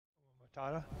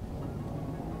Tata?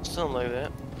 Something like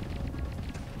that.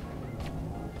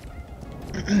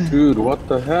 Dude, what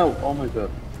the hell? Oh my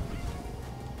god.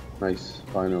 Nice,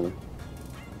 finally.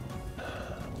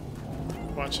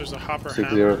 Watch, there's a hopper 6-0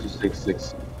 hammer. to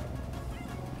 6-6.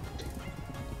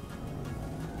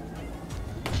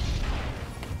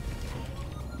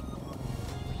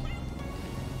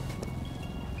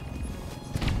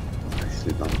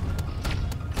 Nicely done.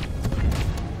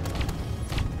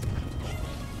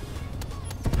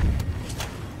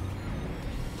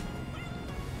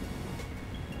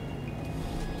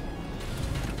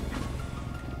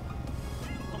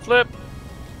 Flip!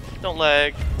 Don't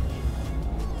lag.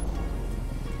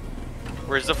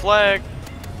 Where's the flag?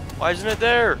 Why isn't it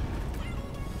there?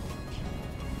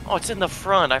 Oh, it's in the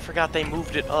front. I forgot they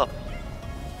moved it up.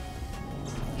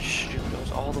 Shoot, it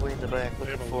was all the way in the back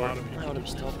looking have a for lot it. of people I would have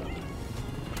who stopped. stuff.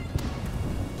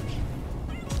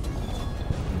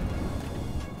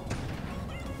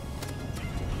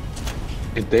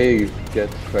 Did they get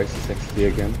Crisis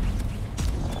XP again?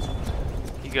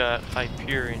 He got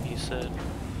Hyperion, he said.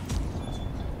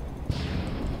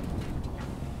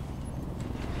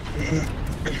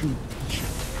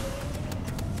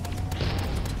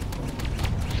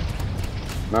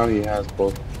 Now he has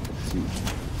both seats.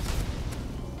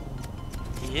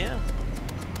 Yeah.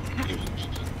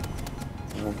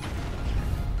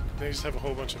 They just have a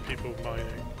whole bunch of people mining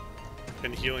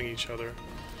and healing each other.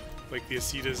 Like the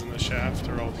Isidas in the shaft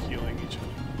are all healing each other.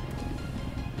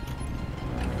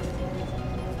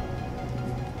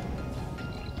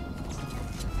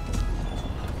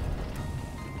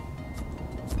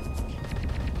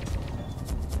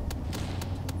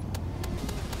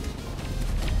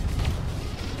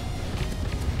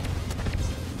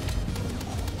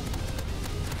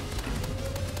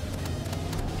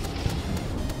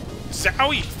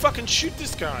 Zowie! Fucking shoot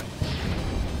this guy!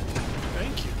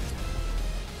 Thank you.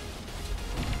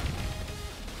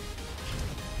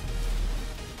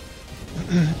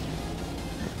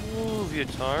 Move, you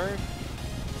tard.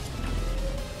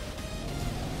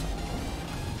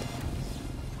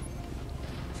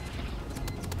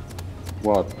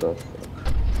 What the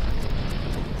fuck?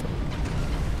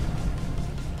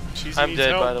 Cheesy I'm needs dead,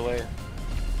 help. by the way.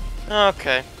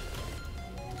 Okay.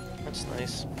 That's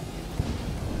nice.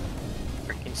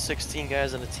 Freaking 16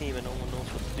 guys on a team and no one knows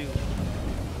what to do.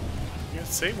 You gotta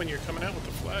say when you're coming out with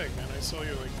the flag, man. I saw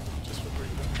you like just before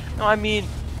you died. No, I mean,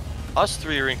 us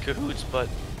three are in cahoots, but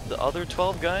the other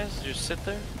 12 guys just sit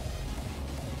there.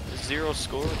 Zero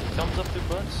score with the thumbs up their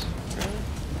butts. Really?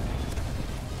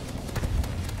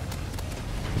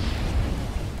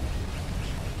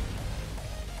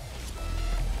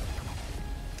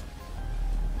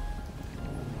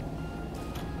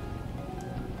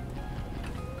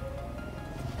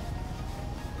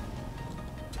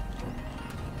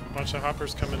 Bunch of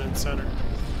hoppers coming in center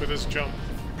with his jump.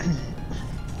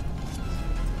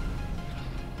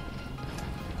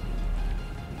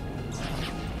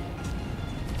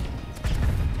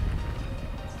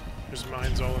 There's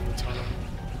mines all in the tunnel.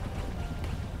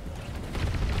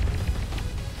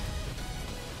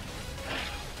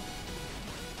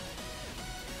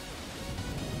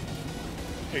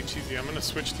 Hey Cheesy, I'm gonna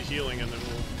switch to healing and then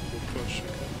we'll push. Okay?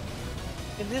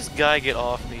 Can this guy get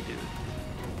off me, dude?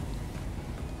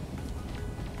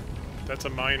 That's a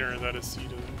miner, that is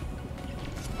Isida.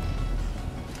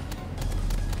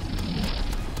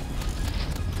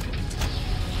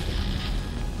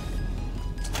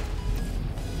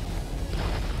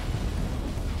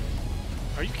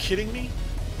 Are you kidding me?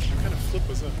 What kind of flip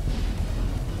was that?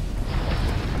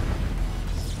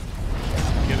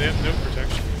 Yeah, they have no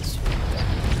protection against swim.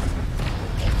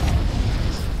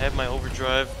 I have my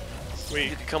overdrive. Wait,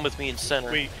 You can come with me in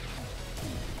center. wait.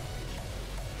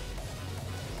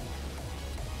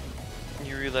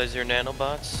 You realize you're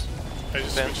nanobots? I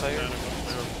just switched to Vampire?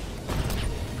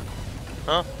 nanobots.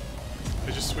 Huh?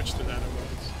 I just switched to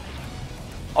nanobots.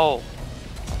 Oh.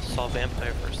 Saw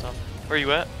vampire first off. Where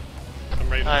you at? I'm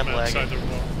right I'm outside lagging. the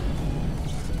wall.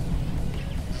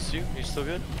 Is you? You still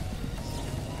good?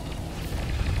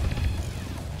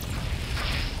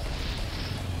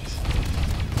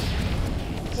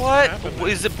 What? happened there?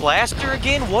 Is it Blaster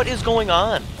again? What is going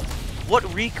on?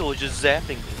 What Rico is just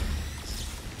zapping me?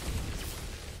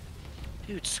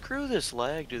 Dude, screw this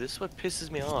lag, dude. This is what pisses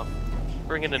me off.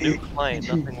 Bring in a new client,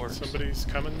 nothing works. Somebody's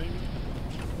coming, maybe?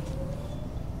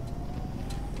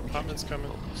 Hopman's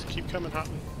coming. Just keep coming,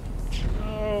 Hopman.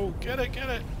 No, get it, get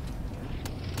it!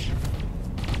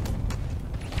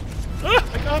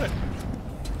 Ah, I got it!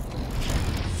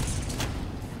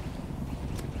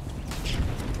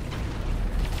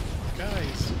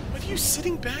 Guys, what are you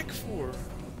sitting back for?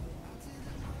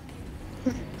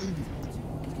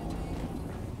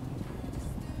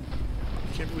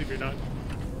 You're not.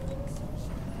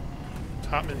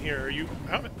 Hopman here. Are you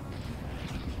Hopman?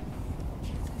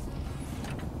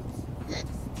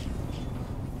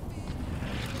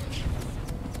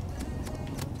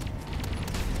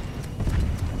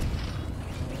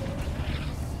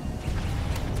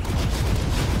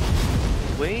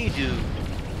 Way, dude.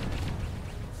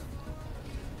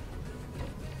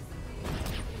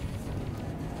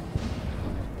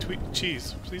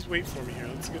 Cheese, please wait for me here.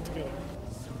 Let's get together.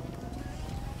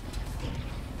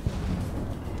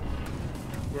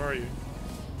 Where are you?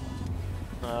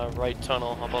 Right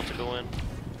tunnel. I'm about to go in.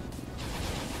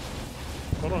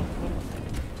 Hold on.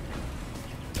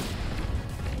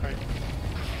 Alright.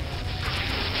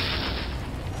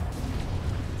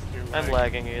 I'm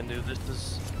lagging again, dude. This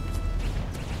is...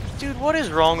 Dude, what is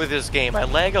wrong with this game? I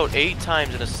lag out 8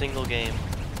 times in a single game.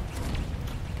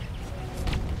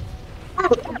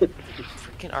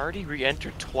 Freaking already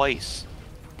re-entered twice.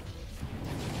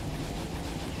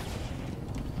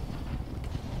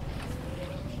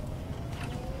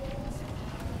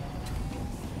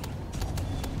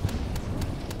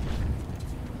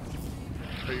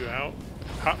 Are you out?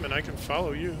 Hopman, I can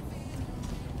follow you.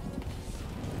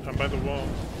 I'm by the wall.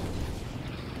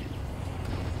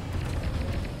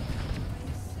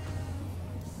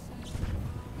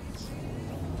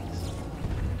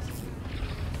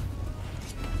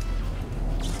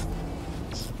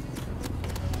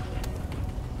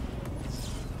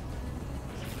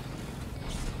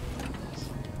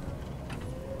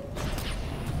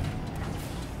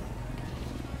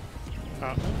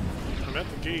 I'm at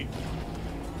the gate.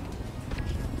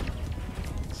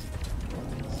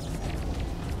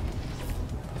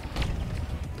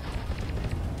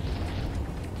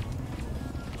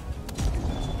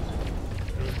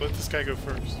 Let this guy go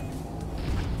first.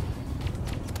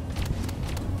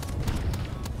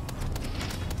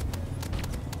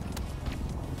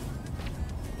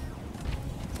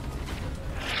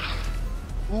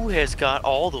 Who has got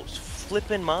all those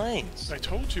flippin' mines? I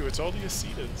told you, it's all the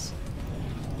Isidas.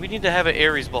 We need to have an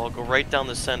Ares ball go right down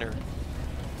the center.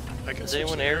 I can Is switch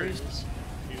anyone to Ares?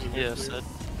 Yes. Yes,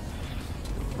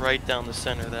 right down the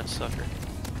center, that sucker.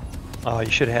 Oh, you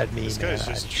should have had me. This guy's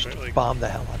I just like... bomb the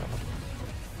hell out of him.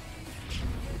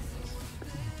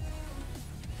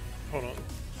 Hold on.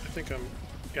 I think I'm...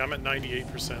 Yeah, I'm at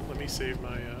 98%. Let me save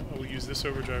my... I will use this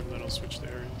overdrive and then I'll switch to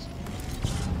Ares.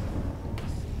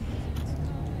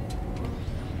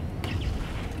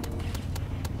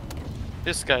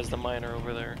 This guy's the miner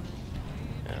over there.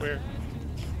 Yeah. Where?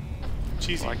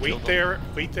 Cheesy, Oh, wait there.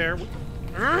 Wait there.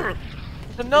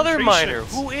 Another miner.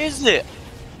 Impatience. Who is it?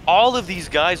 All of these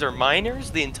guys are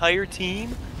miners? The entire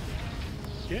team?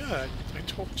 Yeah, I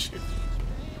told you.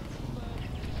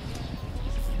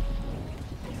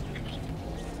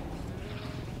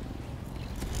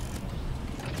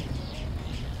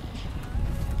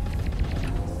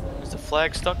 Is the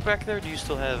flag stuck back there? Or do you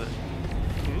still have it?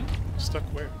 Hmm? Stuck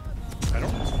where? I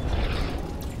don't know.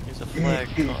 There's a flag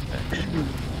caught back there.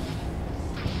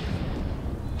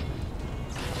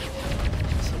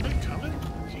 Somebody coming?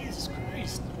 Jesus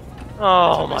Christ.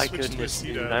 Oh I my switched to goodness, Isida,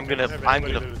 dude. I I'm don't have gonna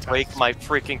anybody that break attacks. my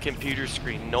freaking computer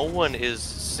screen. No one is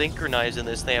synchronized in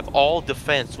this. They have all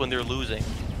defense when they're losing.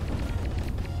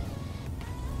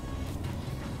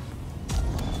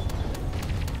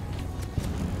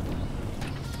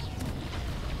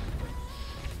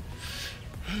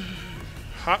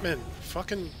 Hopman,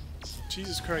 fucking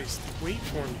Jesus Christ. Wait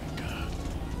for me. God.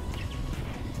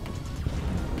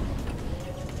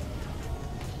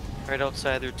 Right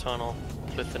outside their tunnel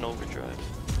with an overdrive.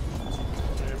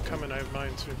 I'm coming, I have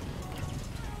mine too.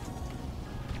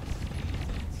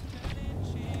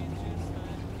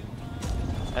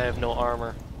 I have no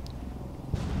armor.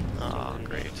 Oh,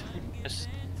 great. Just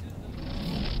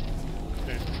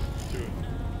Okay, do it.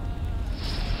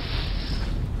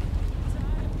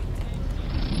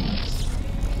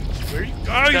 Where you?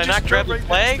 Oh, you Did I just not grab drove the right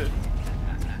flag? next to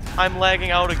it. I'm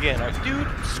lagging out again. Dude,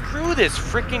 screw this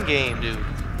freaking game, dude.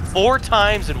 4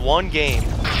 times in one game.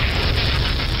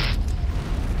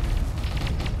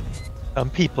 Some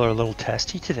people are a little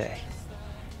testy today.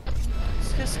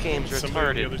 This game's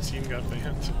Somebody on the retarded. other team got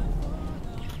banned.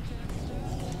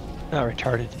 Not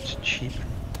retarded, it's cheap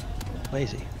and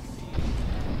lazy.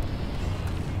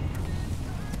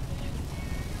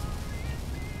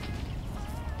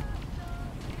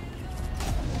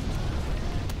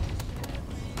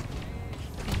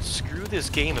 Screw this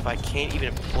game if I can't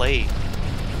even play.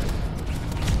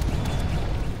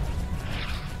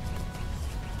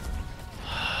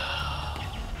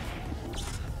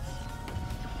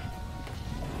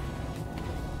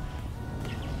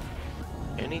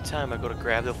 Anytime I go to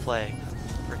grab the flag,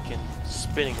 Frickin'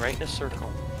 spinning right in a circle.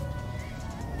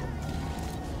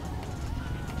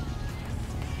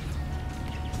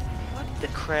 What the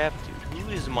crap, dude? Who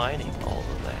is mining all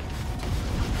of that?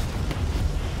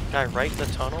 Guy right in the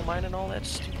tunnel mining all that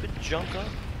stupid junk up?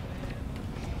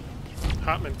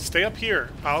 Hopman, stay up here.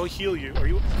 I'll heal you. Are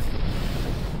you...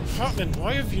 Hopman,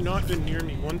 why have you not been near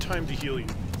me one time to heal you?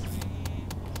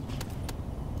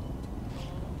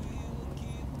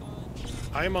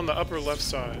 I am on the upper left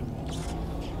side.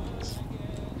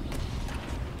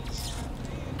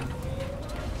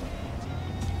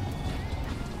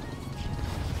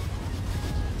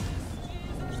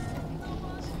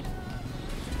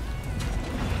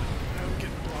 I'm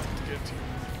getting blocked to get to.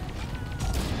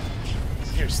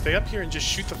 Here, stay up here and just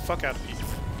shoot the fuck out of people.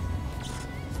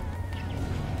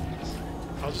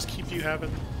 I'll just keep you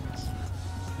having...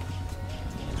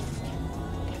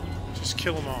 Just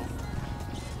kill them all.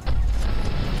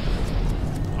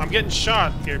 I'm getting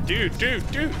shot here, dude.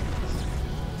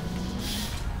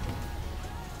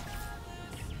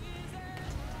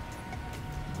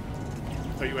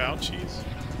 Are you out, Cheese?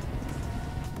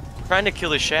 Trying to kill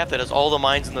the shaft that has all the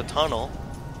mines in the tunnel.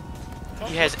 Oh,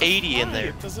 He has 80 in there.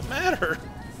 It doesn't matter.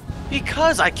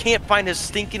 Because I can't find a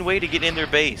stinking way to get in their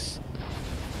base.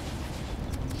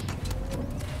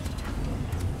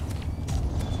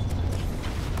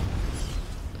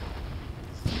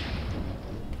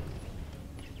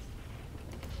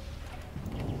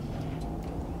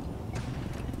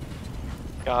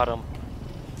 Got him.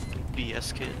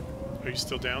 BS kid. Are you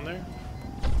still down there?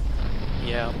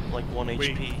 Yeah, like 1 Wait.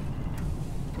 HP.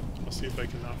 I'll see if I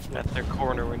can not flip. At their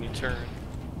corner when you turn.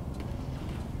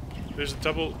 There's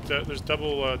double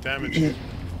damage here.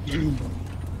 Is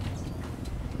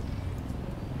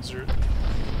there...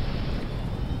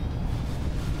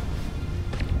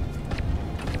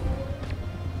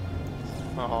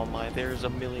 Oh my, there's a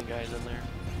million guys in there.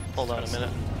 Hold on a minute.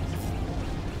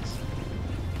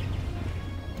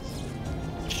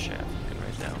 Shaft looking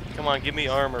right down. Come on, give me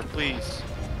armor, please.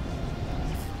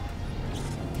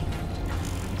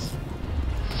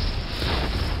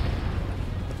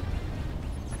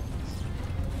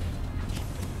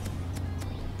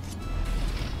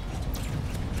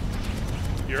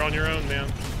 You're on your own,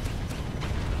 man.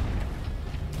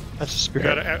 That's a You spirit.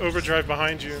 got an overdrive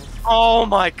behind you. Oh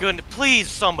my goodness, please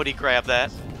somebody grab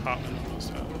that. Hopman almost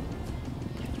had it.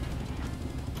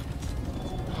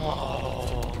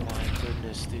 Oh my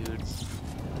goodness, dude.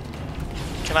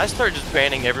 Can I start just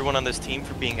banning everyone on this team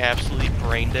for being absolutely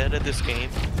brain dead at this game?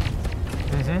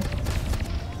 Mm-hmm.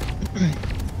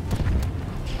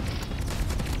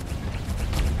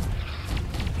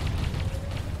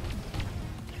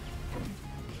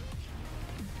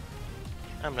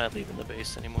 I'm not leaving the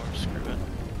base anymore, screw it.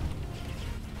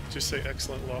 Just say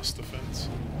excellent lost defense.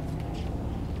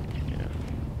 Yeah.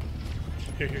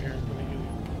 Here, let me heal you.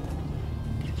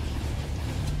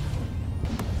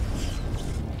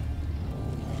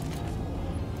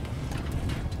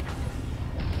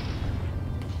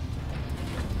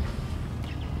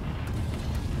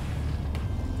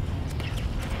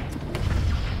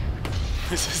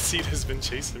 This seat has been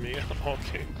chasing me all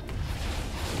game.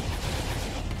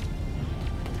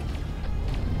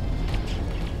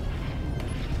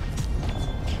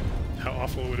 How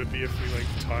awful would it be if we like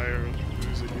tie or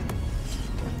lose again?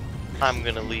 I'm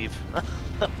gonna leave.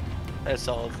 That's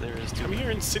all there is to Come it. here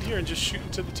and sit here and just shoot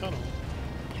into the tunnel.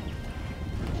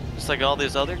 Just like all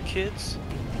these other kids.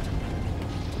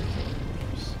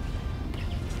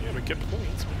 Yeah, but get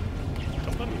points, man.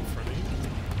 Don't let me in front of you.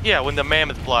 Yeah, when the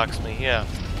mammoth blocks me, yeah.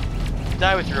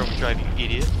 Die with your overdrive, you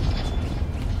idiot.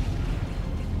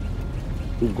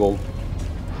 2 gold.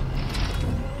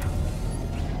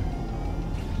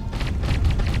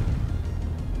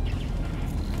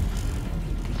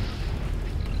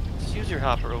 Just use your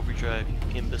hopper overdrive, you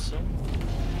imbecile.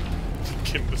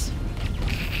 Kimbus.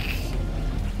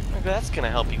 Okay, that's gonna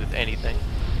help you with anything.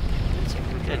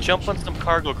 Yeah, jump on some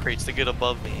cargo crates to get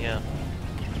above me, yeah.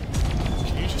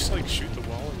 Can you just like shoot the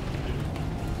wall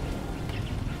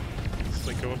and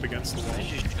like go up against the Why wall?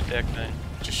 did you shoot that guy?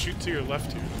 Just shoot to your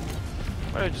left here.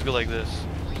 Why don't I just go like this?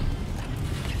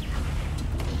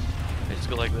 I just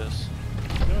go like this.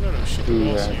 No. Shoot the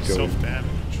wall so you Go.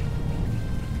 self-damage.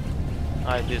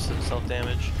 I did some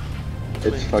self-damage.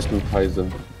 It's fucking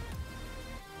Tyzo.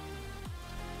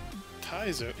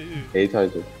 Tyzo, ooh. Hey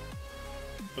Tyzo.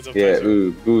 What's up, Yeah,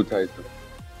 Tyzo? ooh, Tyzo.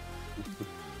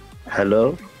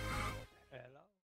 Hello?